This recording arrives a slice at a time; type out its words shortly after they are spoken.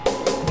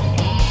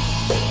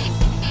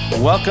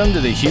welcome to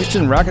the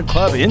Houston Rocket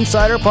Club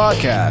Insider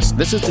Podcast.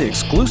 This is the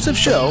exclusive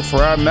show for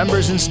our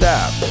members and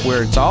staff,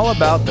 where it's all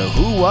about the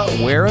who, what,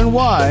 where, and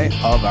why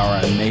of our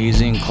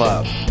amazing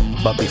club.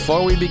 But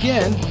before we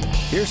begin,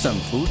 here's some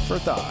food for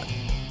thought.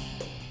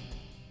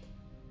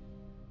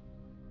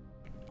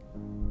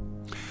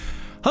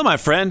 Hello, my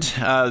friend.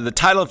 The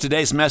title of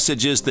today's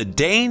message is The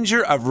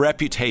Danger of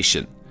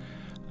Reputation.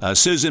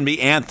 Susan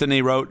B.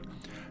 Anthony wrote,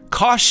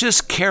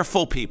 "Cautious,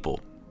 careful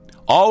people,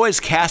 always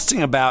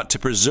casting about to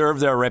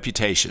preserve their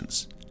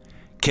reputations,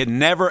 can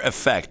never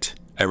effect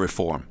a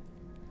reform.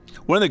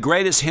 One of the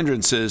greatest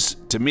hindrances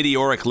to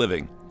meteoric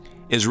living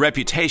is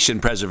reputation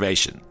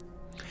preservation.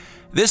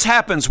 This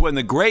happens when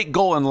the great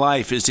goal in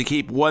life is to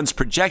keep one's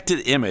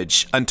projected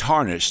image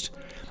untarnished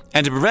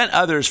and to prevent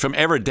others from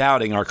ever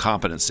doubting our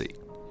competency.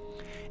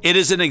 It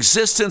is an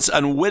existence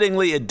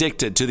unwittingly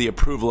addicted to the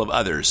approval of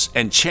others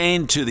and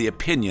chained to the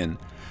opinion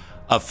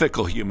of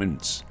fickle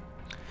humans.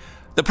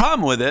 The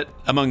problem with it,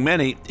 among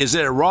many, is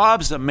that it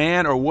robs a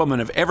man or woman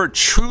of ever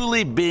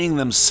truly being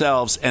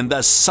themselves and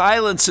thus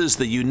silences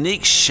the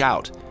unique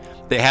shout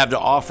they have to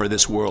offer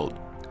this world.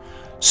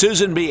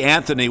 Susan B.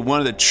 Anthony, one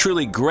of the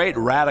truly great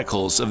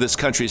radicals of this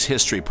country's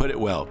history, put it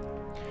well.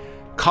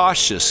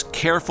 Cautious,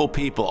 careful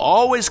people,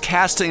 always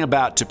casting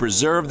about to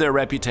preserve their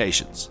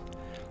reputations,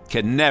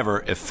 can never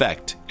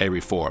effect a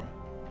reform.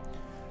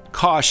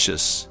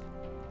 Cautious,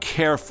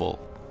 careful,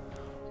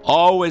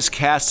 always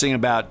casting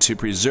about to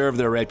preserve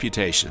their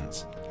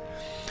reputations.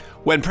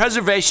 When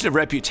preservation of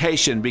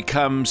reputation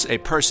becomes a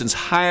person's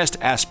highest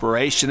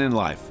aspiration in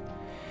life,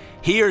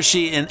 he or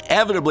she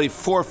inevitably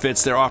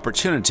forfeits their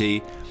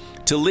opportunity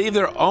to leave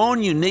their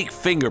own unique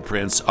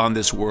fingerprints on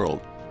this world.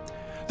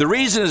 The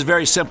reason is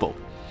very simple.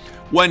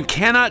 One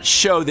cannot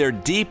show their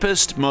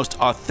deepest, most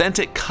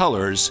authentic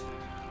colors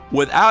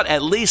without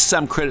at least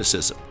some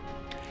criticism.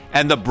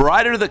 And the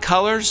brighter the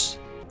colors,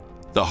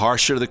 the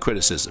harsher the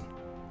criticism.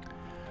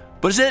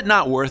 But is it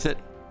not worth it?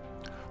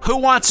 Who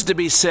wants it to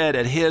be said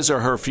at his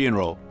or her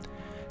funeral,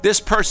 this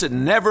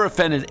person never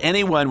offended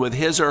anyone with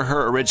his or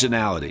her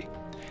originality.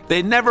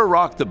 They never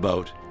rocked the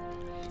boat.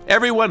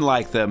 Everyone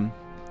liked them.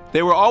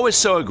 They were always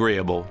so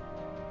agreeable.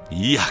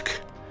 Yuck.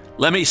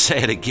 Let me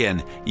say it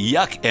again.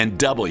 Yuck and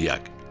double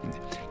yuck.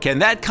 Can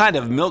that kind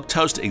of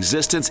milquetoast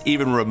existence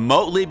even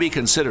remotely be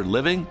considered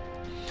living?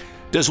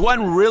 Does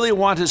one really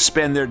want to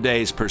spend their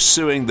days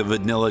pursuing the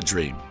vanilla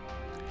dream?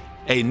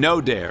 A no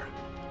dare,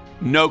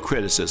 no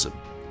criticism,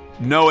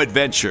 no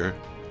adventure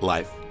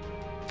life?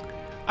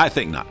 I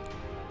think not.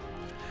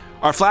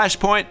 Our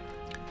flashpoint: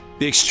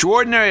 the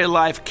extraordinary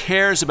life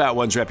cares about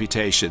one's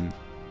reputation,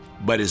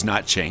 but is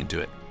not chained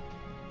to it.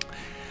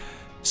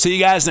 See you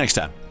guys next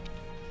time.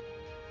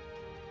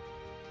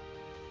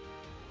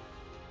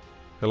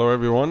 Hello,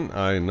 everyone.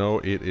 I know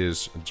it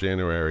is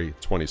January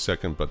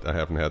 22nd, but I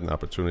haven't had an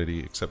opportunity,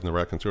 except in the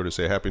raconteur, to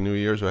say Happy New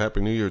Year. So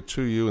Happy New Year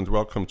to you, and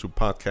welcome to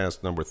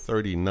podcast number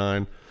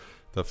 39,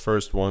 the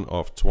first one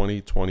of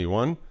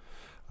 2021.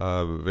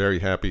 Very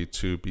happy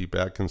to be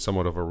back in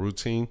somewhat of a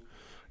routine,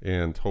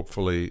 and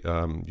hopefully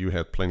you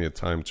had plenty of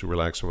time to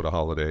relax over the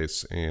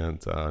holidays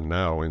and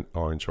now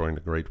are enjoying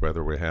the great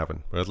weather we're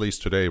having. But at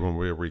least today, when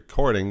we're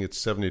recording, it's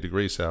 70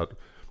 degrees out.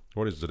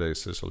 What is today,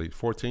 Cicely?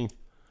 14th,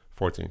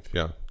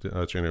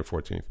 January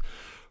 14th.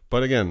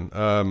 But again,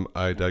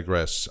 I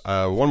digress.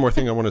 One more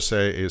thing I want to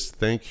say is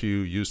thank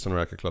you, Houston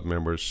Rocket Club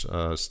members,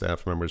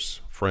 staff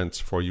members,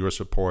 friends, for your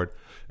support.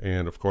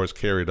 And of course,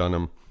 Carrie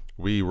Dunham,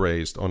 we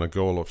raised on a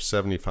goal of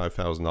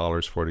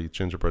 $75,000 for the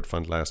Gingerbread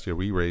Fund last year.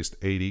 We raised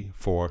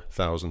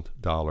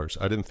 $84,000.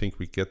 I didn't think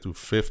we'd get to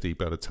 50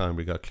 by the time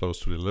we got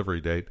close to the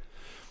delivery date.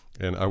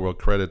 And I will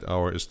credit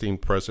our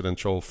esteemed president,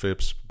 Joel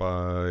Phipps,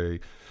 by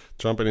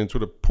jumping into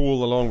the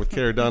pool along with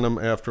Carrie Dunham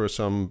after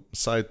some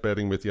side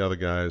betting with the other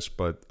guys.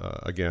 But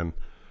again,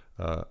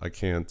 I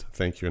can't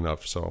thank you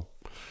enough. So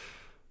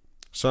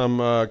some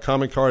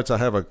comment cards. I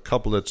have a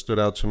couple that stood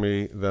out to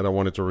me that I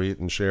wanted to read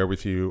and share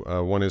with you.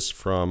 One is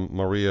from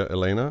Maria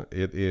Elena.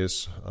 It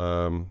is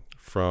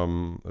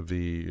from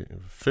the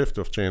 5th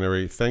of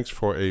January. Thanks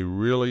for a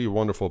really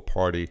wonderful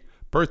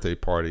birthday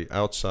party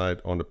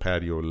outside on the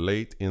patio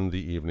late in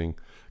the evening.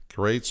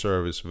 Great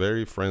service,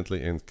 very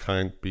friendly and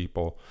kind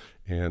people.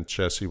 And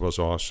Jesse was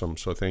awesome.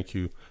 So thank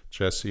you,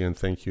 Jesse, and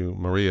thank you,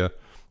 Maria.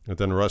 And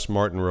then Russ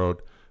Martin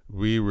wrote,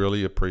 we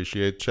really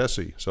appreciate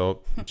Jesse.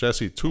 So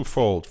Jesse,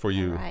 twofold for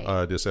you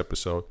this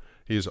episode.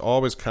 He's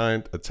always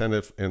kind,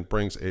 attentive, and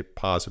brings a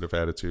positive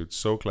attitude.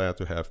 So glad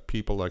to have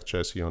people like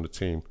Jesse on the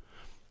team.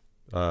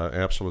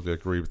 Absolutely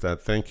agree with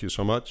that. Thank you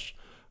so much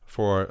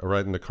for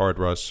writing the card,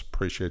 Russ.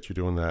 Appreciate you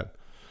doing that.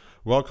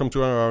 Welcome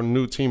to our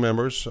new team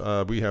members.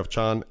 We have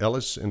John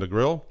Ellis in the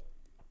grill.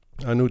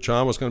 I knew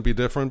John was going to be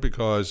different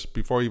because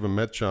before I even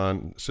met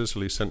John,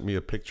 Cicely sent me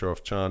a picture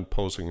of John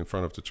posing in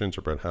front of the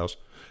gingerbread house.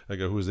 I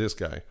go, who's this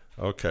guy?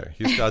 Okay,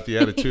 he's got the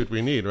attitude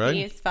we need, right?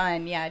 He's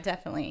fun, yeah,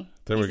 definitely.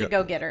 He's a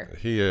go-getter.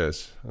 He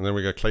is. And then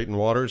we got Clayton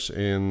Waters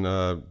in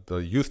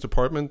the youth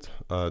department.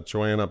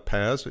 Joanna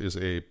Paz is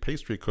a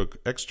pastry cook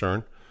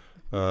extern.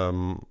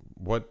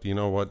 What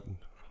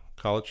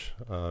college?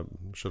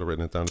 Should have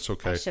written it down. It's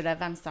okay. I should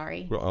have. I'm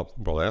sorry.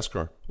 We'll ask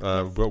her.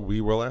 Yes.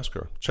 We will ask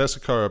her.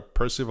 Jessica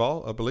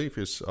Percival, I believe,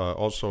 is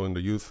also in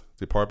the youth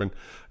department.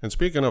 And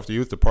speaking of the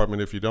youth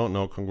department, if you don't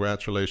know,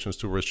 congratulations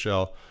to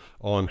Rochelle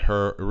on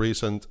her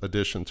recent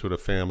addition to the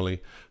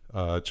family.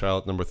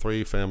 Child number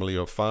 3, family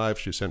of 5.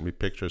 She sent me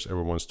pictures.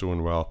 Everyone's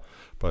doing well.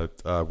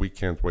 But we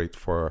can't wait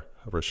for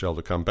Rochelle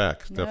to come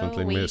back. No,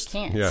 Definitely we missed.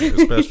 can't. Yeah,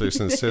 especially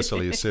since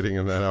Cicely is sitting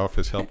in that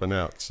office helping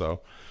out.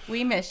 So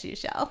we miss you,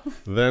 Shell.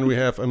 then we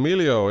have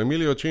Emilio.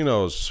 Emilio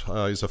Chinos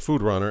is a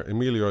food runner.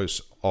 Emilio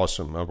is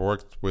awesome. I've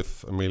worked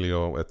with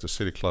Emilio at the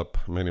City Club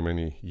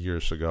many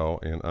years ago,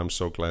 and I'm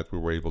so glad we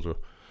were able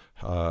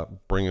to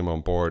bring him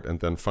on board.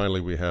 And then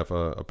finally we have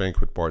a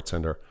banquet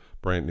bartender,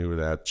 brand new,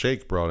 that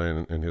Jake brought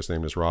in, and his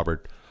name is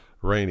Robert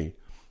Rainey.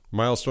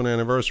 Milestone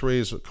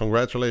anniversaries.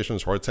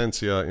 Congratulations,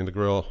 Hortensia in the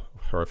grill.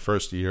 Her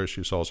first year.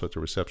 She's also at the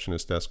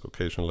receptionist desk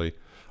occasionally.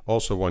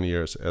 Also 1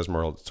 year is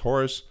Esmeralda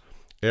Torres.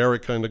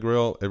 Erica in the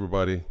grill.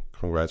 Everybody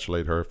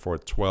congratulate her for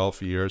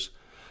 12 years.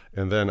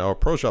 And then our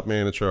Pro Shop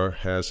manager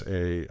has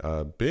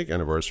a big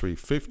anniversary,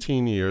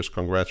 15 years.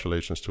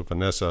 Congratulations to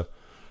Vanessa.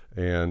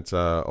 And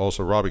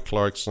also Robbie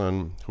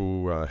Clarkson,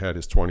 who had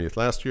his 20th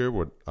last year,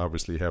 would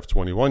obviously have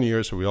 21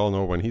 years. So we all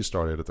know when he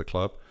started at the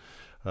club.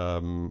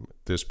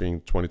 This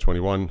being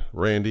 2021.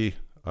 Randy,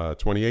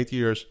 28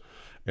 years.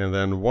 And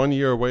then 1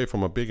 year away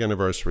from a big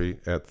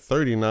anniversary at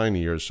 39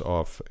 years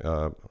of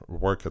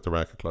work at the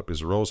Racket Club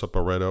is Rosa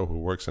Barreto, who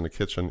works in the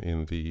kitchen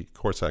in the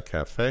Courtside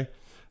Cafe,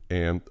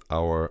 and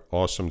our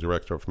awesome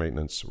director of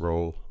maintenance,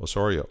 Raul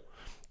Osorio.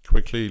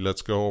 Quickly,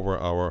 let's go over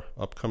our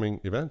upcoming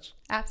events.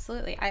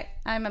 Absolutely.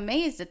 I'm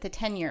amazed at the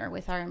tenure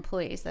with our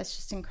employees. That's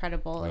just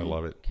incredible. I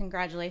love it.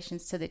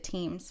 Congratulations to the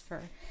teams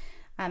for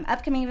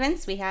upcoming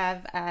events. We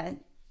have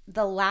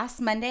the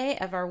last Monday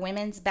of our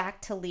Women's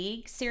Back to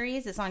League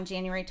series is on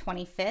January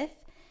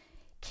 25th.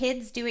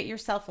 Kids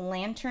Do-It-Yourself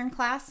Lantern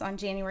class on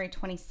January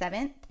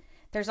 27th.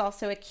 There's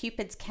also a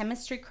Cupid's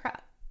Chemistry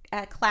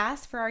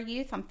class for our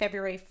youth on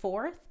February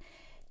 4th.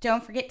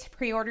 Don't forget to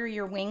pre-order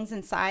your wings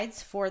and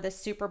sides for the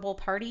Super Bowl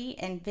party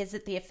and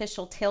visit the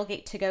official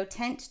Tailgate To Go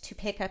tent to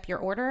pick up your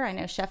order. I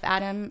know Chef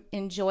Adam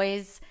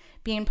enjoys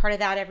being part of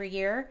that every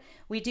year.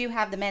 We do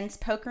have the men's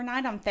poker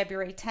night on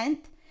February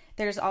 10th.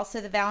 There's also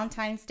the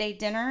Valentine's Day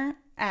dinner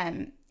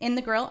in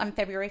the grill on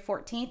February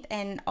 14th.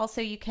 And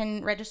also you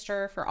can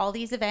register for all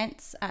these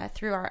events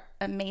through our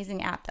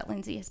amazing app that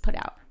Lindsay has put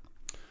out.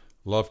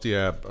 Love the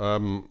app.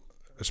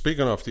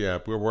 Speaking of the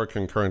app, we're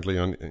working currently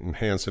on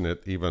enhancing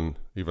it even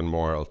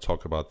more. I'll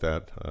talk about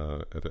that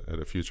at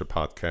a future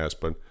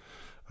podcast. But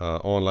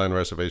online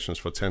reservations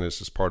for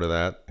tennis is part of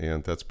that,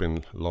 and that's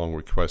been long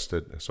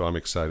requested. So I'm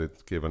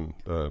excited given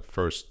the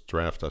first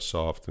draft I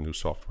saw of the new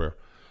software.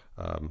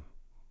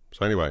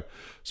 So anyway,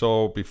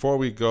 so before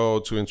we go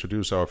to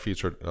introduce our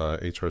featured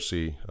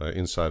HRC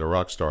Insider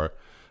Rockstar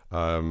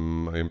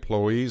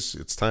employees,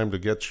 it's time to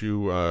get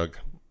you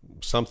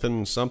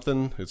something.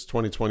 It's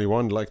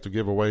 2021. I'd like to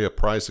give away a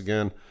prize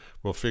again.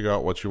 We'll figure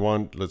out what you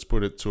want. Let's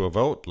put it to a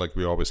vote like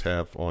we always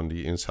have on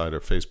the Insider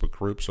Facebook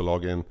group. So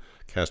log in,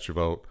 cast your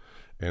vote,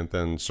 and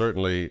then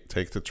certainly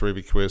take the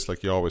trivia quiz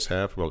like you always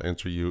have. We'll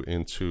enter you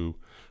into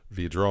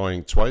the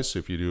drawing twice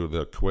if you do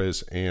the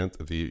quiz and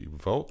the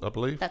vote, I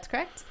believe. That's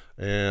correct.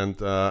 And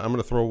I'm going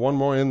to throw one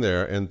more in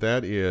there, and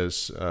that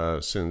is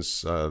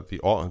since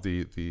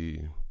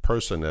the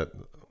person that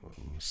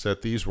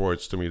said these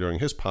words to me during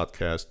his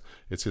podcast,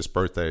 it's his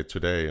birthday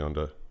today on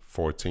the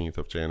 14th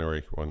of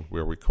January when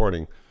we're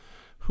recording.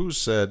 Who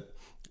said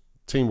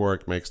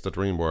teamwork makes the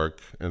dream work?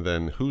 And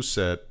then who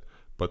said,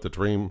 but the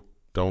dream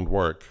don't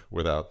work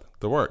without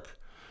the work?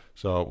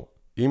 So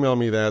email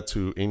me that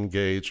to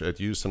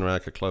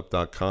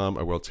engage@HoustonRacquetClub.com.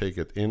 I will take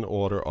it in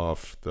order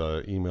of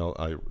the email,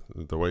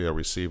 the way I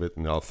receive it,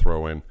 and I'll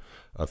throw in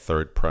a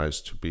third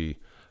prize to be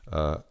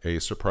a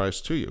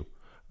surprise to you.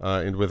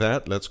 And with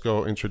that, let's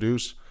go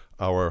introduce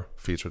our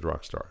featured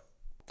rock star.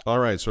 All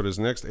right, so this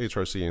next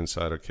HRC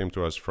Insider came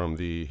to us from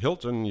the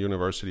Hilton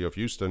University of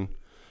Houston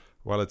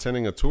while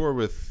attending a tour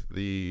with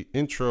the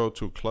Intro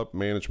to Club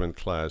Management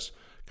class.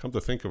 Come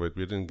to think of it,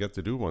 we didn't get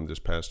to do one this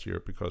past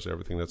year because of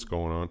everything that's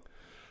going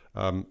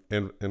on.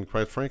 And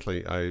quite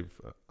frankly, I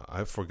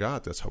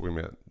forgot that's how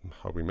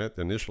we met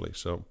initially.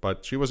 So,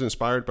 but she was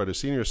inspired by the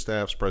senior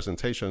staff's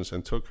presentations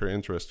and took her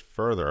interest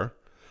further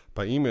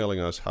by emailing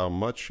us how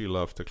much she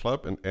loved the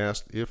club and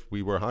asked if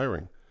we were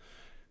hiring.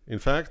 In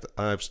fact,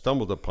 I've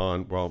stumbled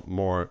upon,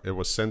 it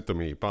was sent to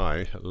me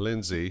by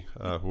Lindsay,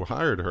 who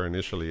hired her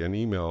initially, an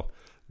email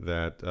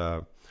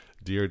that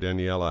dear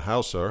Daniella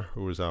Hauser,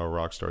 who is our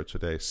rock star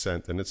today,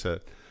 sent, and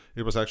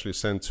it was actually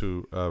sent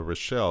to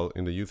Rochelle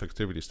in the Youth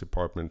Activities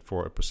Department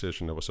for a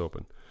position that was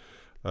open.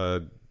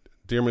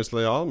 Dear Ms.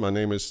 Leal, my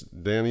name is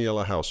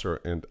Daniella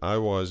Hauser, and I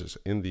was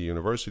in the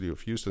University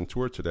of Houston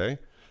tour today.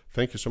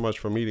 Thank you so much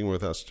for meeting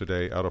with us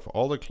today. Out of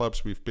all the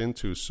clubs we've been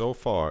to so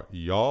far,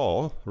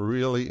 y'all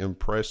really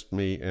impressed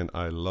me, and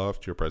I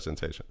loved your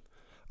presentation.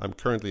 I'm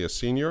currently a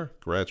senior,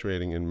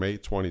 graduating in May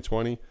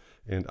 2020,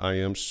 and I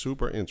am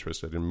super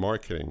interested in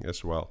marketing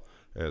as well.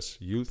 as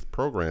youth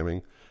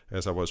programming,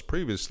 as I was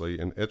previously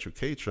an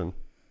education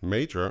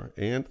major,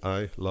 and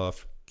I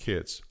love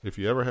kids. If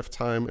you ever have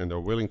time and are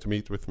willing to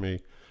meet with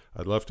me,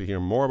 I'd love to hear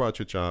more about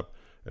your job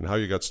and how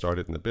you got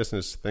started in the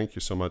business. Thank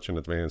you so much in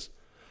advance,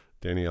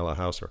 Daniella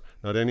Hauser.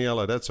 Now,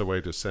 Daniella, that's a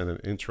way to send an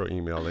intro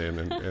email in,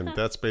 and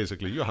that's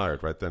basically you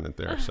hired right then and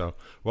there. So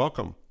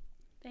welcome.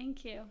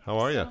 Thank you. How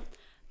are you?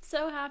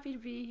 So happy to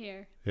be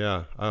here.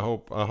 Yeah, I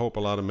hope a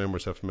lot of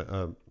members have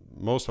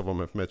most of them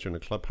have met you in the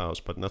clubhouse,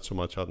 but not so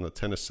much out on the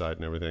tennis side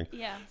and everything.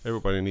 Yes.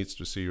 Everybody needs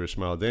to see your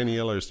smile.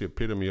 Daniella is the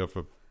epitome of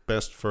a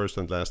best first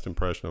and last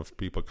impression of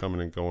people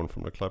coming and going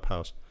from the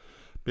clubhouse.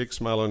 Big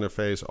smile on her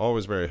face,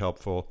 always very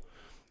helpful.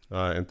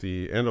 At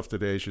the end of the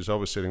day, she's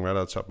always sitting right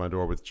outside my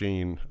door with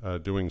Jean,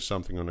 doing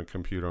something on the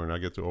computer, and I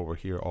get to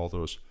overhear all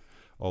those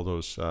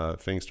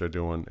things they're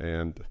doing,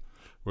 and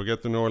we'll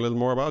get to know a little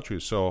more about you.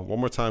 So one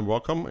more time,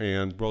 welcome,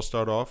 and we'll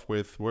start off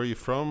with where are you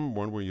from,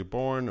 when were you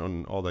born,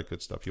 and all that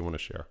good stuff you want to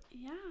share.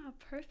 Yeah,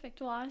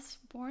 perfect. Well, I was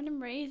born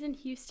and raised in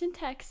Houston,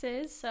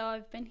 Texas, so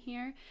I've been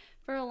here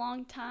for a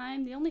long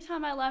time. The only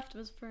time I left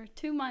was for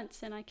 2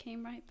 months, and I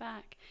came right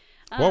back.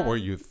 What were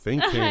you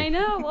thinking? I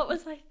know. What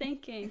was I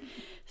thinking?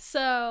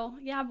 So,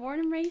 yeah, born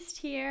and raised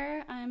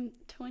here. I'm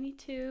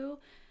 22,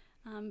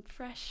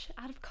 fresh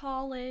out of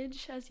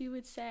college, as you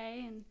would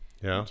say, and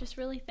I'm just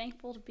really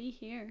thankful to be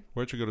here.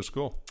 Where'd you go to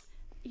school?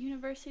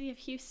 University of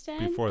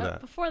Houston. Before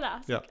that, I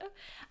was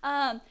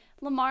like,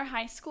 Lamar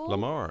High School.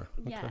 Lamar.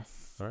 Okay.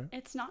 Yes. All right.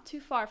 It's not too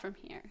far from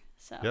here.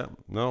 So. Yeah.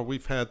 No,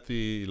 we've had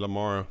the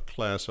Lamar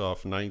class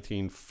of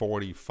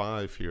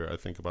 1945 here, I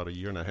think about a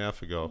year and a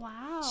half ago.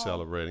 Wow.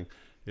 Celebrating.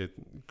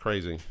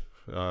 Crazy.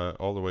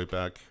 All the way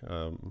back.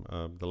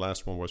 The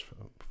last one was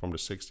from the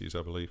 60s,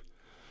 I believe.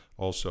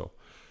 Also,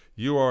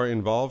 you are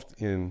involved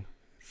in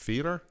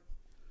theater?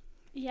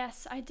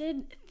 Yes, I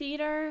did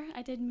theater.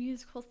 I did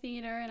musical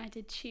theater, and I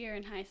did cheer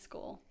in high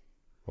school.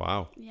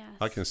 Wow. Yes.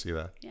 I can see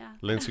that. Yeah.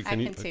 Lindsay, can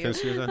you see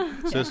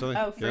that? Cicely?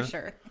 Oh, for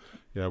sure.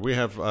 Yeah, we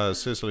have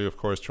Cicely, of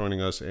course,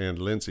 joining us, and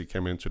Lindsay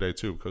came in today,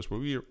 too, because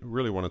what we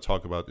really want to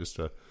talk about is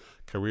the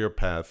career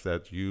path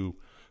that you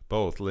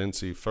both,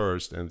 Lindsay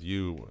first and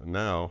you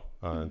now,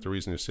 and the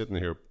reason you're sitting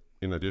here,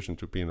 in addition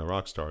to being a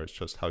rock star, is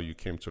just how you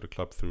came to the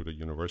club through the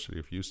University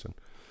of Houston.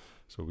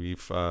 So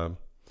we've...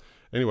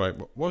 anyway,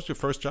 what was your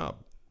first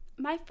job?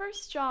 My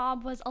first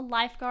job was a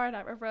lifeguard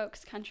at River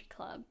Oaks Country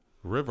Club.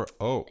 River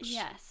Oaks?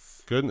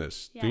 Yes.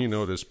 Goodness. Yes. Do you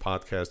know this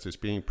podcast is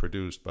being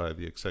produced by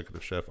the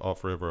executive chef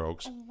of River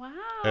Oaks? Wow.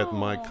 At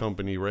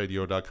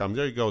mycompanyradio.com.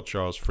 There you go,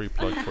 Charles. Free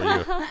plug for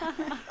you.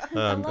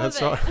 I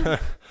love it.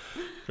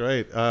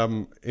 Great.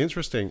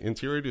 Interesting.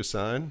 Interior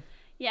design?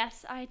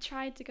 Yes, I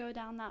tried to go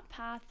down that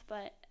path,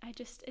 but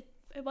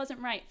it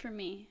wasn't right for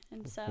me.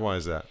 And so Why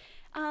is that?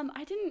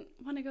 I didn't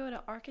want to go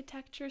to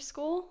architecture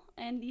school,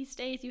 and these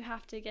days you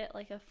have to get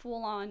like a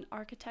full-on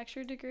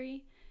architecture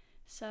degree.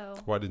 So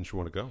Why didn't you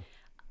want to go?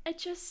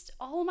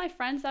 All of my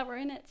friends that were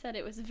in it said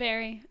it was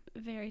very,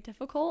 very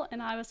difficult,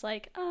 and I was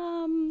like,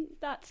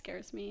 that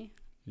scares me.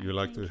 You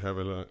like to have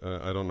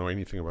I don't know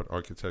anything about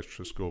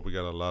architecture school. We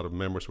got a lot of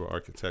members who are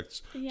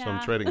architects, Yeah. so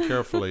I'm treading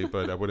carefully,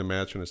 but I would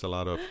imagine it's a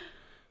lot of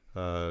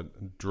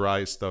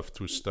dry stuff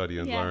to study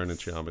and learn, and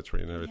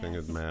geometry and everything,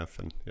 and math,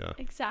 and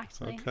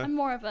Exactly. Okay. I'm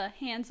more of a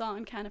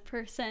hands-on kind of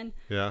person.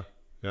 Yeah.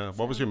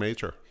 What was your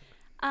major?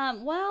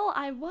 Well,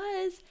 I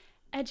was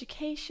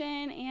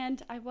education,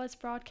 and I was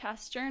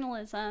broadcast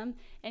journalism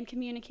and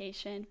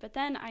communication, but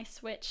then I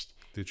switched.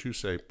 Did you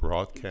say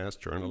broadcast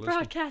journalism?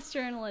 Broadcast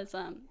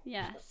journalism,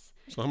 yes.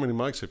 So how many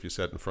mics have you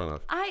sat in front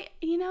of? I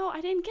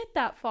didn't get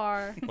that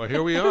far. Well,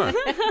 here we are.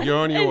 You're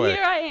on your And way.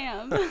 here I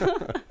am.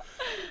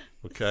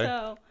 Okay.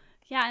 So,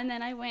 yeah, and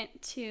then I went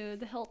to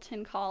the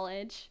Hilton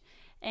College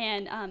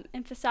and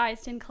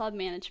emphasized in club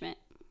management.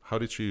 How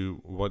did you,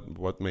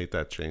 what made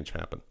that change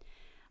happen?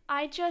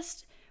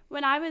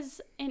 When I was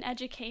in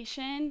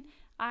education,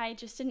 I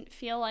just didn't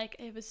feel like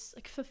it was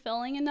like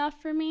fulfilling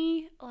enough for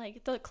me.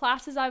 Like the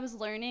classes I was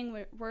learning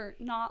were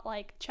not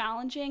like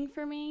challenging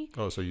for me.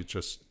 Oh, so you're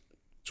just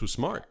too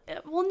smart.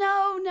 Well,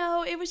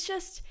 no, it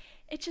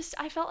just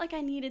I felt like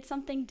I needed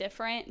something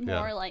different,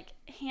 more like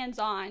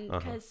hands-on,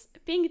 because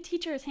being a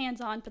teacher is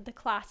hands-on, but the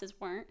classes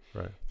weren't.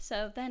 Right.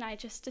 So then I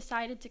just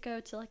decided to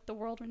go to like the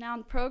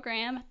world-renowned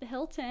program at the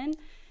Hilton,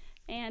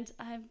 and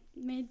I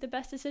made the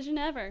best decision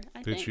ever,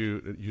 I think.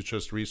 You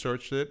just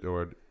researched it,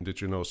 or did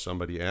you know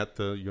somebody at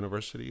the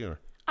university, or?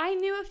 I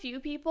knew a few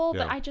people,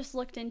 but Yeah. I just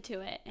looked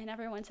into it, and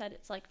everyone said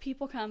it's like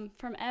people come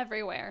from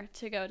everywhere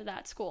to go to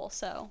that school,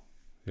 so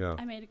Yeah.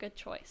 I made a good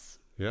choice.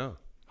 Yeah.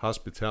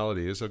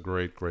 Hospitality is a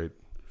great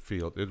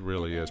field. It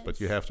really is, but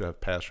you have to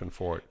have passion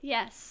for it.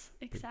 Yes,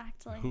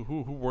 exactly.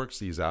 Who works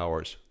these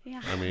hours?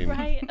 Yeah, I mean,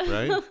 right.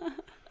 right?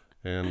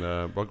 And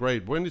well,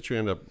 great. When did you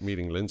end up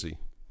meeting Lindsay?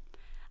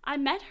 I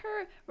met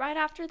her right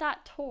after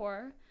that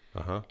tour,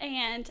 Uh-huh.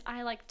 and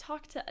I like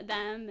talked to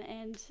them,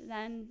 and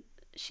then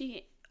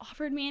she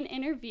offered me an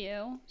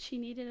interview. She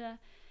needed a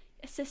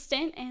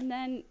assistant, and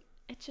then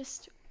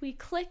we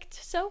clicked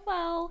so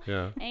well.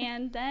 Yeah.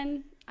 And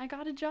then I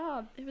got a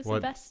job. It was the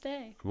best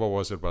day. What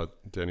was it about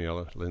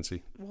Daniella,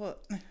 Lindsay? Well,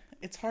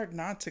 it's hard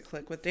not to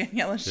click with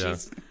Daniella.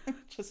 She's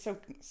just so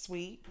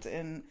sweet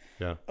and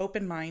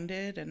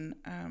open-minded and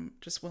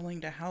just willing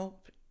to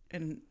help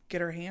and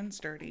get her hands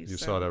dirty. You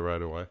saw that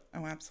right away.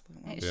 Oh,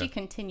 absolutely. She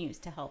continues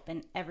to help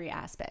in every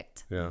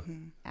aspect. Yeah.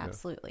 Mm-hmm.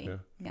 Absolutely.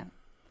 Yeah.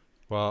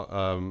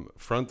 Well,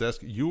 front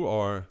desk, you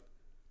are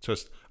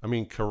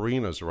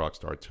Karina's a rock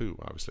star too,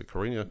 obviously.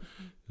 Karina,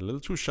 a little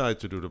too shy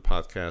to do the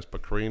podcast,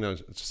 but Karina,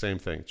 it's the same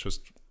thing.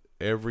 Just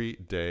every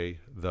day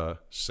the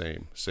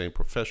same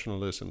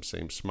professionalism,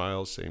 same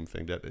smile, same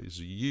thing. That is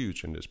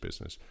huge in this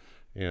business,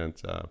 and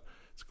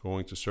it's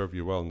going to serve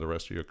you well in the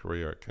rest of your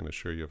career. I can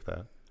assure you of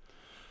that.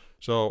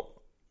 So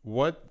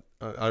what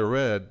I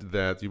read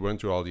that you went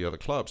to all the other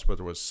clubs, but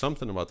there was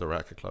something about the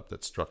racket club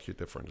that struck you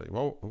differently.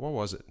 What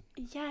was it?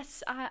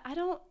 Yes,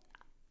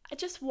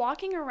 just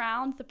walking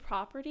around the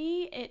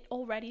property, it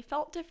already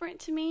felt different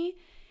to me.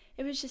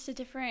 It was just a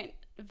different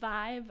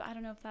vibe. I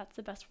don't know if that's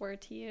the best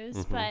word to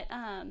use, but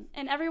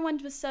and everyone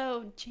was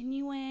so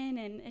genuine,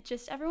 and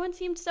everyone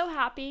seemed so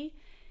happy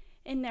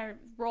in their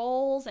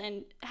roles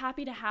and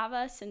happy to have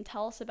us and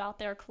tell us about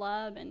their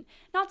club. And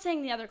not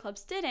saying the other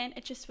clubs didn't,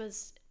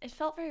 it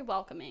felt very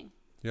welcoming.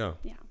 Yeah.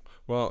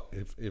 Well,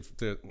 if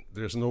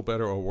there's no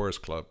better or worse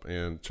club,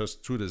 and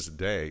just to this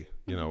day,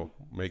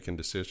 making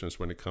decisions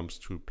when it comes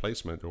to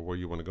placement or where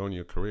you want to go in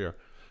your career,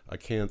 I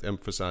can't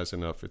emphasize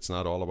enough. It's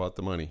not all about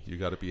the money. You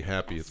got to be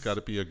happy. Yes. It's got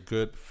to be a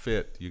good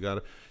fit.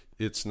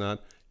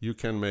 You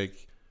can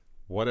make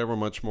whatever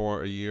much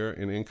more a year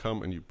in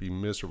income, and you'd be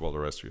miserable the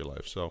rest of your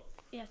life. So.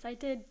 Yes, I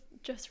did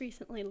just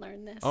recently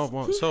learn this. Oh,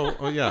 well, so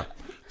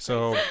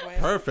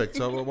perfect.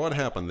 So what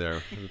happened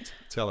there?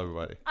 Tell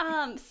everybody.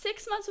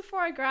 6 months before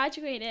I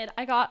graduated,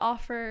 I got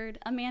offered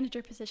a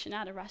manager position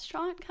at a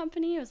restaurant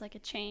company. It was like a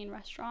chain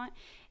restaurant,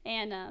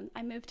 and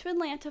I moved to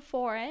Atlanta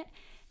for it,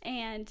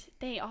 and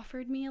they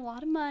offered me a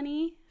lot of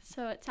money,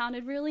 so it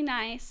sounded really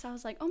nice. I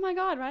was like, oh my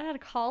God, right out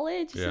of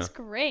college, this is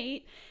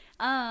great.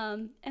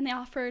 And they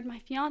offered my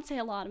fiance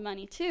a lot of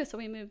money too, so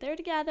we moved there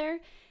together,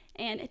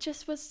 and it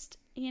just was,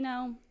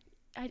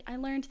 I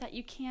learned that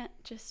you can't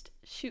just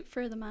shoot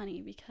for the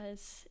money,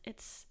 because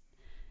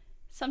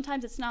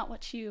sometimes it's not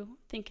what you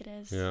think it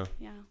is. Yeah.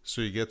 So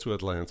you get to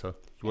Atlanta.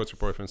 What's your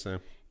boyfriend's name?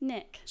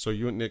 Nick. So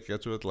you and Nick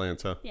get to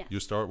Atlanta. Yes. You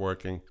start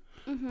working.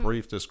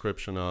 Brief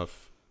description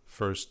of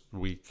first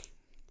week.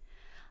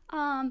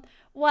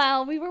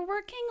 Well, we were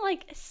working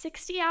like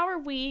 60-hour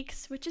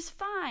weeks, which is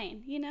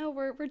fine.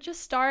 We're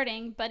just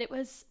starting, but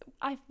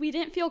we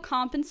didn't feel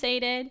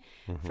compensated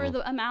for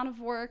the amount of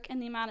work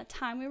and the amount of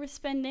time we were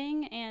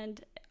spending,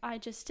 and I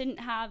just didn't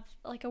have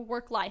like a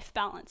work-life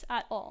balance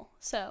at all.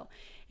 So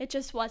it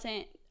just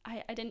wasn't,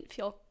 I didn't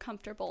feel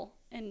comfortable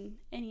in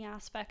any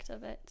aspect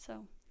of it,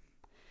 so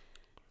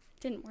it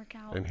didn't work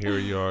out. And here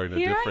you are in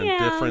a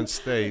different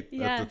state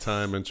at the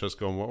time, and just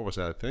going, what was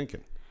I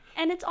thinking?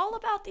 And it's all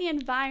about the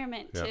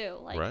environment too.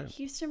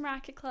 Houston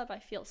Racket Club, I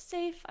feel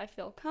safe, I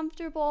feel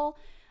comfortable,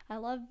 I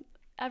love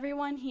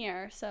everyone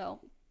here, so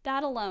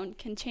that alone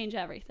can change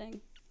everything.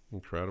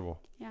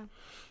 Incredible. Yeah.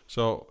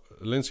 So,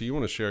 Lindsay, you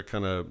want to share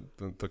kind of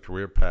the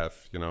career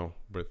path,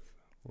 with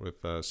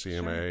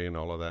CMA and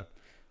all of that?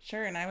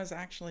 Sure. And I was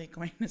actually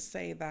going to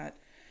say that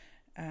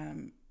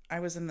I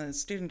was in the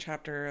student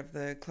chapter of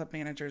the Club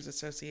Managers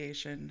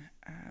Association,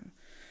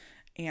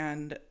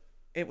 and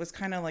it was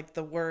kind of like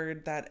the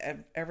word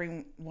that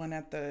everyone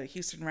at the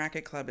Houston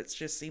Racket Club, it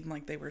just seemed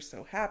like they were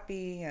so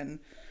happy, and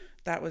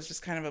that was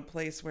just kind of a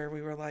place where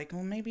we were like,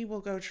 well, maybe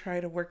we'll go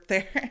try to work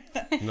there.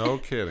 No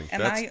kidding.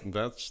 And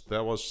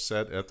that was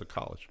said at the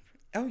college.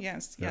 Oh,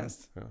 yes. Yeah.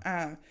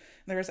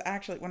 There was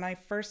actually, when I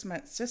first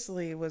met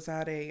Cicely, was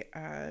at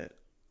a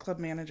club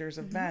managers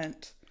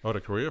event. Oh,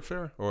 the career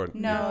fair? Or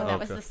no, that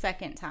was the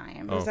second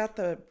time. It was at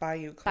the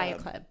Bayou Club. Bayou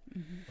Club.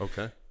 Mm-hmm.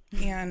 Okay.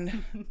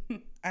 And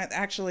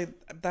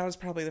that was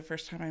probably the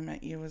first time I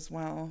met you as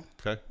well.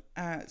 Okay.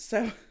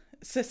 So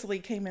Cicely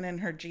came in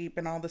her Jeep,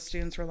 and all the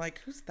students were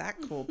like, who's that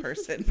cool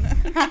person?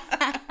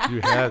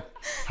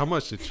 How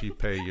much did she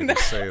pay you to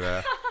say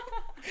that?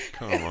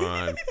 Come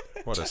on.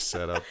 What a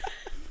setup.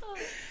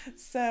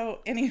 So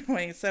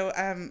anyway,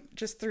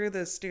 just through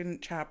the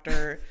student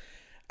chapter,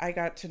 I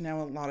got to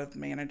know a lot of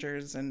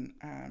managers,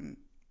 and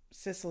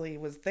Cicely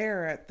was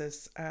there at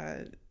this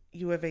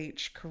U of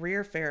H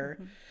career fair.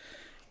 Mm-hmm.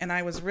 And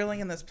I was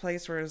really in this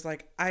place where it was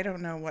like, I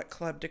don't know what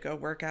club to go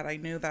work at. I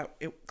knew that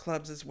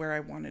clubs is where I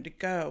wanted to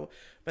go.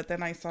 But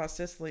then I saw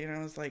Cicely, and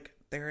I was like,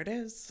 there it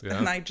is. Yeah.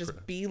 And I just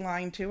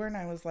beeline to her, and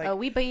I was like... Oh,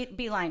 we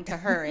beeline to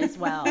her as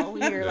well. We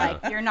were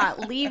like, you're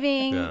not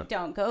leaving. Yeah.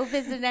 Don't go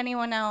visit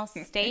anyone else.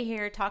 Stay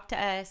here. Talk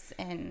to us.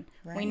 And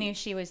we knew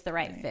she was the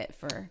right fit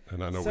for...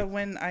 And I know so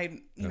when I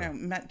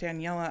met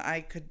Daniella,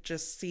 I could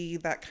just see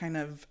that kind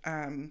of...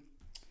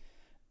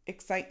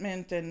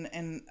 excitement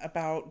and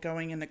about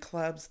going into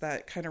clubs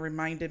that kind of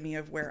reminded me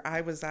of where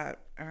I was at,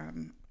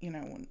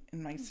 in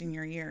my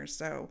senior year.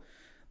 So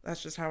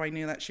that's just how I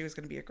knew that she was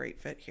going to be a great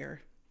fit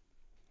here.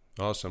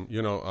 Awesome.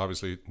 You know,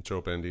 obviously,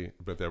 Joe Bendy,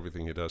 with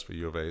everything he does for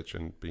U of H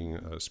and being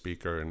a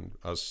speaker, and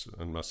us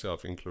and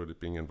myself included,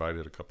 being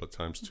invited a couple of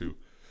times to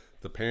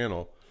the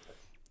panel,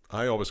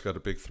 I always got a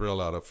big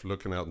thrill out of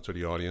looking out into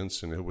the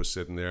audience and who was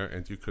sitting there,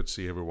 and you could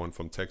see everyone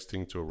from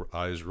texting to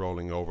eyes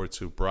rolling over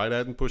to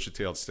bright-eyed and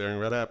bushy-tailed staring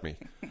right at me,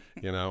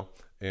 you know,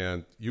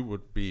 and you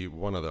would be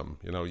one of them.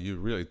 You know, you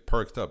really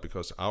perked up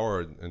because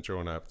and Joe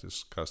and I have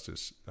discussed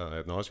this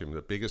ad nauseum,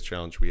 the biggest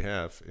challenge we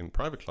have in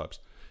private clubs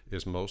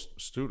is most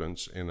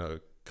students in a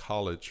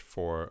college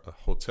for a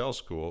hotel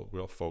school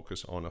will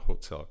focus on a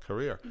hotel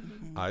career.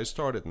 Mm-hmm. I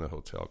started in a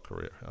hotel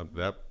career.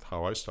 That's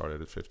how I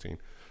started at 15.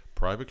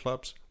 Private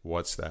clubs,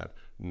 what's that?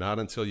 Not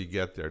until you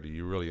get there do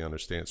you really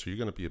understand. So you're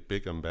going to be a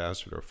big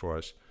ambassador for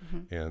us.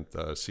 Mm-hmm. And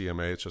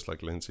CMA, just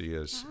like Lindsay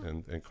is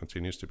and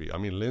continues to be. I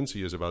mean,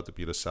 Lindsay is about to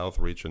be the South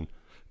Region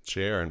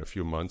chair in a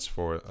few months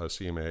for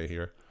CMA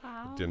here.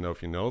 Wow. Didn't know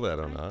if you know that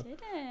or not. Didn't.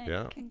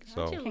 Yeah.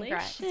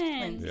 Congratulations.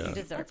 Lindsay. Yeah. You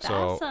deserve that. So,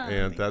 awesome.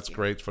 And that's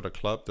great for the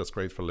club. That's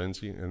great for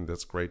Lindsay. And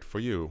that's great for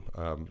you.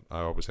 I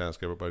always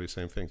ask everybody the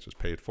same thing. Just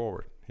pay it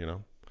forward, you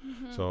know.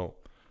 Mm-hmm. So,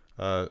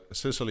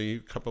 Cicely, a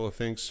couple of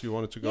things you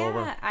wanted to go over?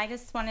 Yeah, I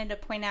just wanted to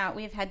point out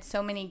we've had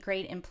so many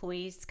great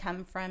employees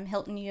come from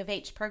Hilton U of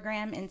H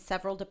program in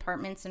several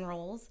departments and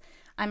roles.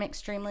 I'm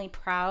extremely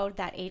proud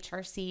that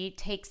HRC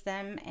takes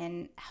them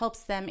and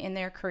helps them in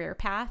their career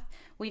path.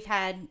 We've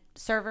had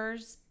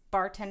servers,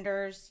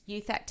 bartenders,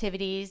 youth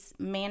activities,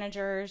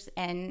 managers,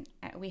 and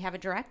we have a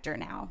director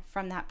now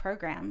from that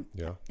program.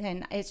 Yeah.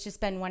 And it's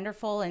just been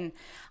wonderful, and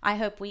I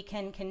hope we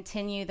can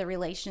continue the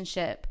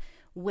relationship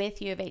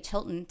with U of H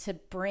Hilton to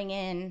bring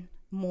in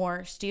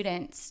more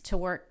students to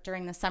work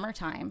during the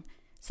summertime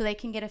so they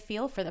can get a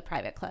feel for the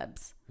private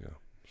clubs. Yeah,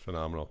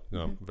 phenomenal.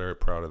 No, I'm very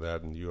proud of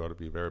that, and you ought to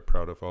be very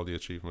proud of all the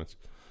achievements.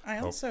 I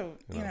also,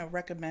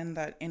 recommend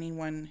that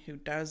anyone who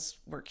does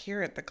work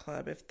here at the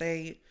club, if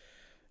they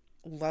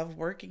love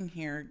working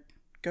here,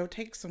 go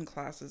take some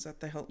classes at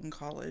the Hilton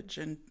College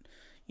and,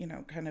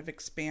 kind of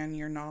expand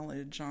your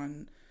knowledge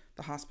on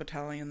the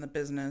hospitality and the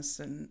business.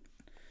 And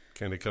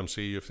can they come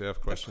see you if they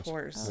have questions? Of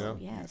course.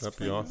 Yes. That'd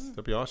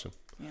be awesome.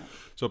 Yeah.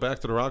 So back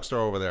to the rock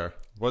star over there.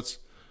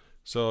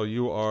 So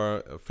you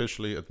are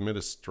officially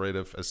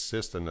administrative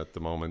assistant at the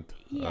moment.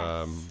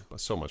 Yes.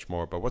 So much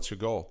more. But what's your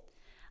goal?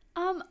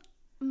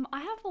 I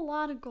have a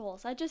lot of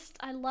goals.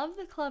 I love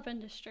the club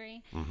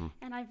industry, mm-hmm.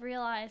 and I've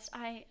realized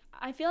I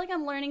feel like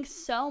I'm learning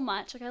so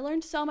much. Like I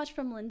learned so much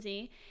from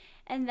Lindsay,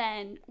 and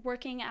then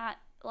working at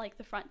like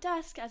the front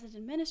desk as an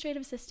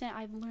administrative assistant,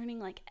 I'm learning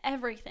like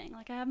everything.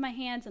 Like I have my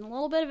hands in a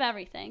little bit of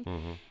everything.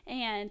 Mm-hmm.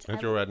 And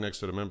you're right next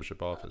to the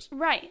membership office.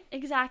 Right,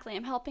 exactly.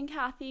 I'm helping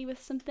Kathy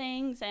with some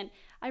things, and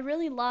I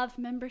really love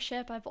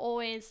membership. I've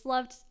always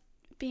loved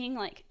being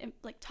like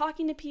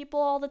talking to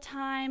people all the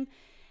time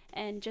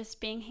and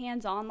just being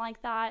hands-on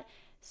like that.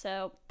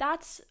 So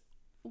that's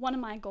one of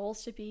my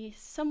goals, to be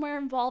somewhere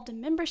involved in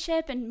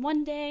membership, and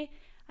one day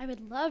I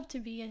would love to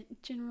be a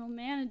general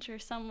manager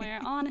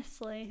somewhere,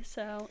 honestly.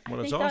 So I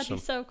think that'd be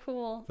so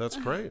cool. That's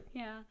great.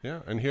 Yeah.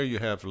 Yeah. And here you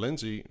have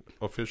Lindsay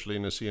officially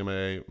in the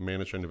CMA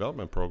Manager and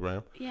Development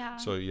Program. Yeah.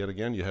 So yet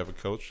again, you have a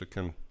coach that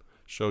can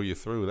show you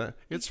through that.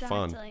 It's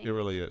fun. It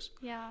really is.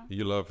 Yeah.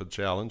 You love a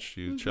challenge.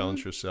 You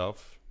challenge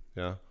yourself.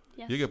 Yeah.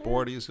 Yes, you get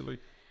bored easily.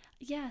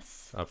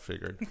 Yes. I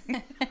figured.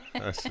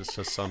 That's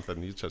just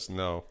something you just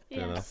know.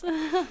 Yes.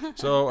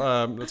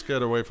 So let's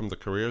get away from the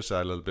career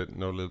side a little bit.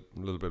 Know a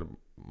little bit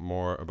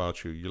more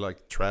about you. You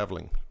like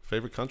traveling.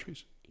 Favorite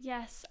countries?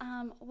 Yes.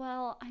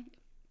 Well, I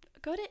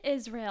go to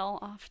Israel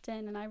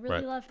often, and I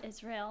really love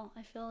Israel.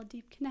 I feel a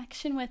deep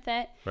connection with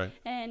it. Right.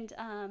 And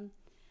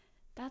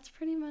that's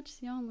pretty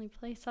much the only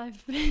place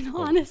I've been,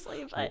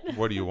 honestly. But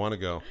where do you want to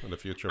go in the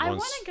future? I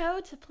want to go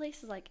to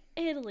places like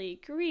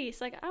Italy,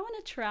 Greece. Like I want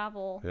to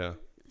travel. Yeah.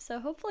 So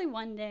hopefully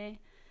one day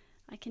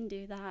I can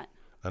do that.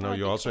 I know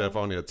you also have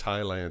only a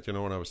Thailand. You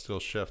know, when I was still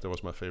chef, that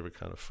was my favorite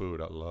kind of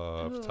food. I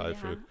love Thai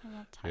food. I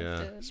love Thai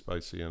food.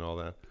 Spicy and all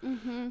that.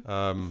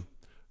 Mm-hmm.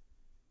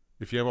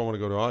 If you ever want to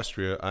go to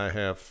Austria, I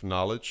have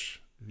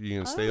knowledge. You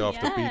can stay off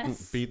the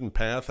beaten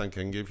path and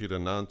can give you the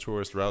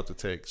non-tourist route to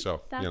take.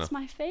 So that's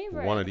my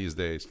favorite. One of these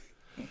days.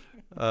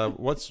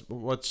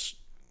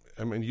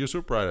 I mean, you're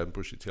so bright and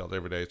bushy-tailed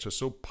every day. It's just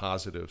so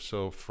positive,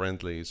 so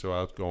friendly, so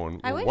outgoing.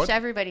 I wish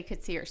everybody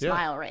could see your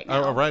smile right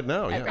now. Right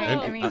now, yeah.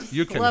 And, I mean,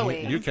 you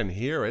can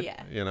hear it.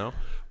 Yeah. You know,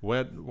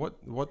 what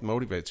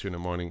motivates you in the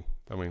morning?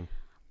 I mean,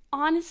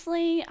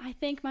 honestly, I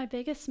think my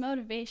biggest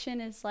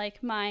motivation is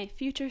like my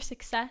future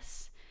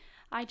success.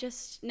 I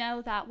just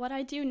know that what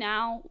I do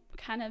now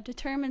kind of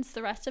determines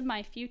the rest of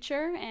my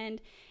future,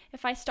 and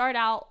if I start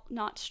out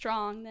not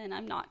strong, then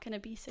I'm not going to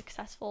be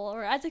successful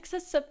or as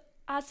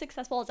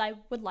successful as I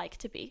would like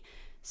to be.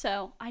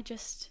 So I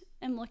just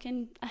am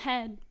looking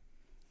ahead.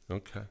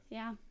 Okay.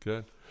 Yeah.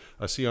 Good.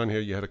 I see on here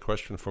you had a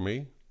question for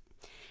me.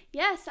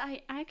 Yes,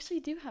 I actually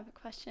do have a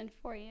question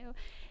for you.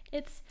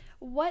 It's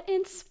what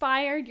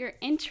inspired your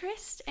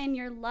interest and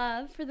your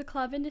love for the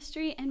club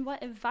industry, and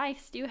what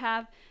advice do you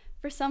have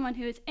for someone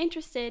who is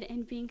interested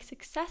in being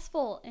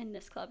successful in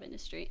this club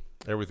industry?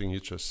 Everything you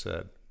just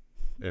said.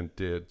 and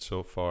did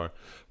so far.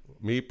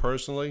 Me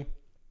personally,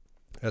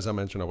 as I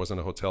mentioned, I was in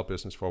the hotel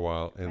business for a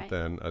while, and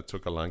then I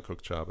took a line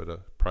cook job at a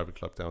private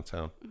club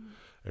downtown.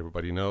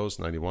 Everybody knows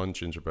 91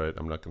 Gingerbread.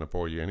 I'm not going to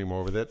bore you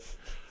anymore with it.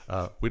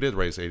 We did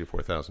raise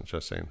 $84,000.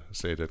 Just saying. I'll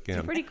say that again.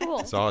 It's pretty cool.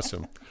 It's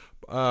awesome.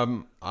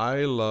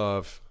 I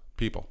love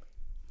people,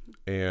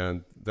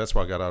 and that's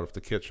why I got out of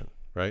the kitchen,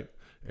 right?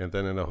 And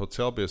then in the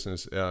hotel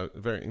business,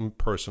 very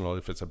impersonal.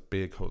 If it's a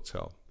big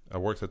hotel, I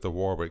worked at the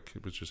Warwick,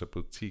 which is a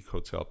boutique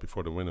hotel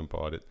before the Wyndham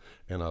bought it,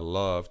 and I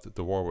loved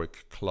the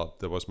Warwick Club.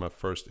 That was my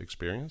first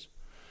experience.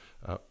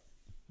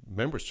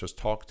 Members just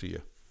talk to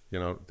you. You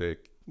know, they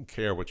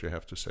care what you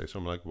have to say. So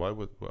I'm like, why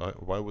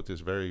would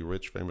this very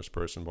rich, famous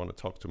person want to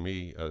talk to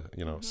me?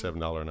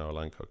 $7 an hour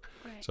line cook.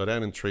 Right. So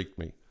that intrigued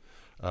me.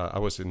 I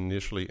was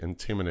initially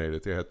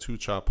intimidated. They had 2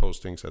 job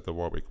postings at the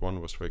Warwick.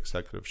 One was for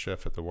executive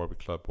chef at the Warwick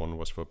Club. One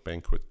was for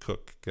banquet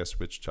cook. Guess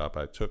which job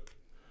I took?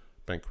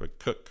 Banquet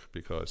cook,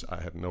 because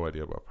I had no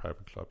idea about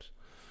private clubs.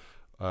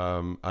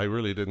 I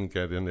really didn't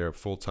get in there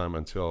full time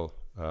until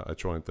I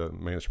joined the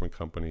management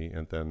company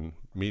and then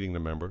meeting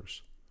the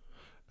members.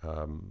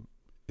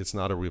 It's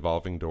not a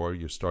revolving door.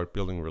 You start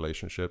building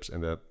relationships,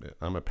 and that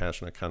I'm a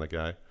passionate kind of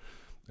guy.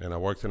 And I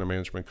worked in a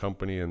management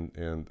company,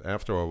 and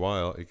after a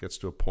while, it gets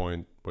to a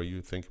point where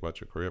you think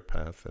about your career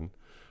path. And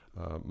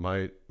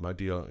my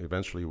deal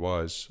eventually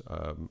was,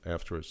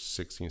 after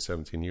 16,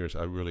 17 years,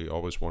 I really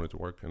always wanted to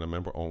work in a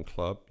member-owned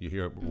club. You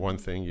hear one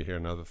thing, you hear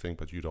another thing,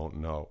 but you don't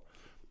know.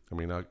 I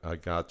mean, I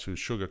got to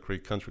Sugar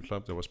Creek Country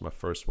Club. That was my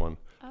first one.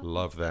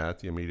 Love that,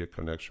 the immediate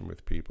connection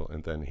with people.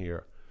 And then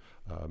here.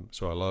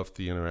 So I love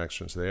the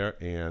interactions there,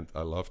 and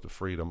I love the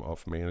freedom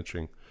of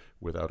managing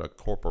without a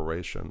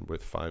corporation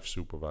with 5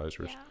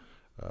 supervisors.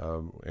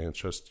 And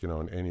just,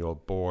 an annual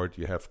board.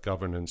 You have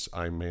governance.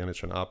 I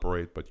manage and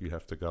operate, but you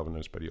have the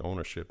governance, but the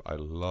ownership. I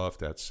love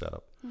that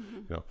setup.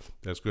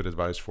 That's good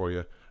advice for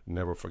you.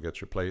 Never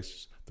forget your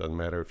place. Doesn't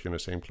matter if you're in the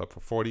same club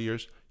for 40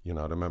 years, you're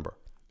not a member.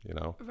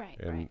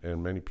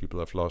 And many people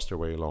have lost their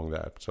way along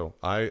that. So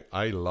I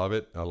love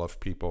it. I love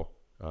people,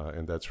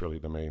 and that's really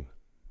the main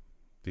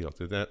deal.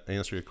 Did that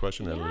answer your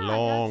question in a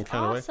long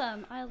kind of way?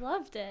 Awesome. I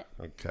loved it.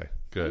 Okay,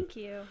 good. Thank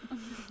you.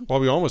 Well,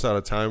 we're almost out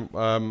of time.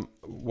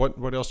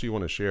 What else do you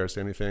want to share? Is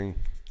there anything?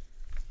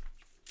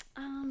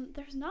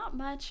 There's not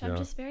much. I'm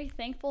just very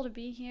thankful to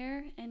be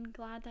here and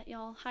glad that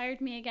y'all hired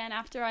me again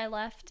after I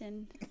left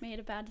and made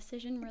a bad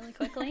decision really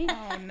quickly.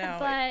 Oh, no.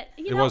 But, I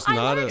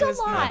learned a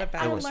lot.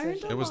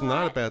 It was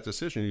not a bad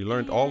decision. You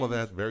learned all of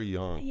that very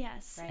young.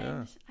 Yes. Right.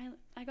 And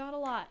I got a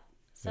lot.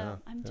 So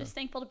I'm just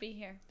thankful to be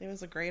here. It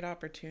was a great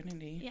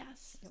opportunity.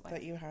 Yes.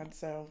 That you had,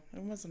 so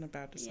it wasn't a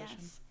bad decision.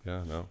 Yes.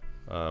 Yeah, no.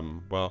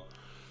 Well,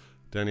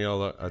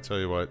 Daniella, I tell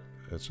you what,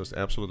 it's just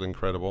absolutely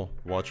incredible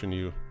watching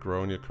you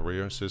grow in your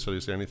career. Cicely,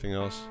 is there anything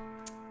else?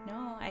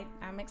 No,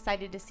 I'm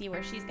excited to see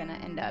where she's going to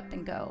end up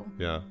and go.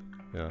 Yeah.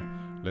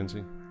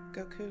 Lindsay?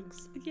 Go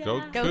Cougs. Yeah.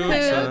 Go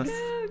Cougs.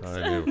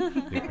 I knew.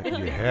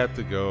 You had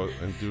to go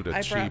and do the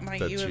I cheap brought my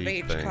U of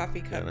H thing,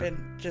 coffee cup in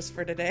just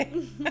for today.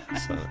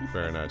 So,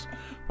 very nice.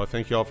 Well,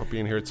 thank you all for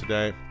being here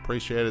today.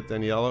 Appreciate it,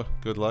 Daniella.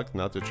 Good luck.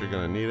 Not that you're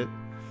going to need it.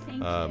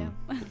 Thank you.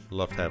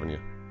 Loved having you.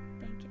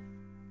 Thank you.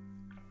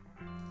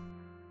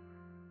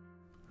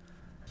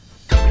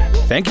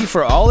 Thank you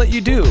for all that you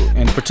do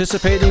in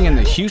participating in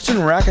the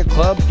Houston Racket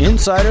Club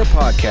Insider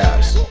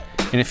Podcast.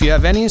 And if you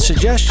have any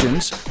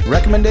suggestions,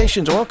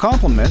 recommendations, or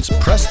compliments,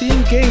 press the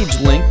Engage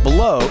link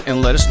below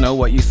and let us know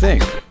what you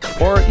think.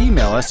 Or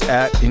email us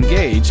at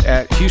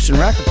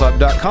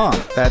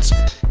engage@houstonracketclub.com. That's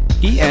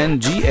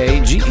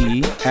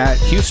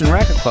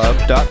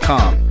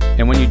engage@houstonracketclub.com.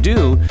 And when you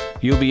do,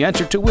 you'll be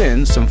entered to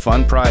win some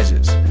fun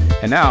prizes.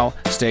 And now,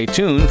 stay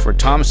tuned for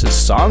Thomas's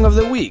Song of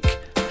the Week.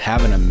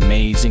 Have an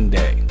amazing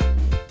day.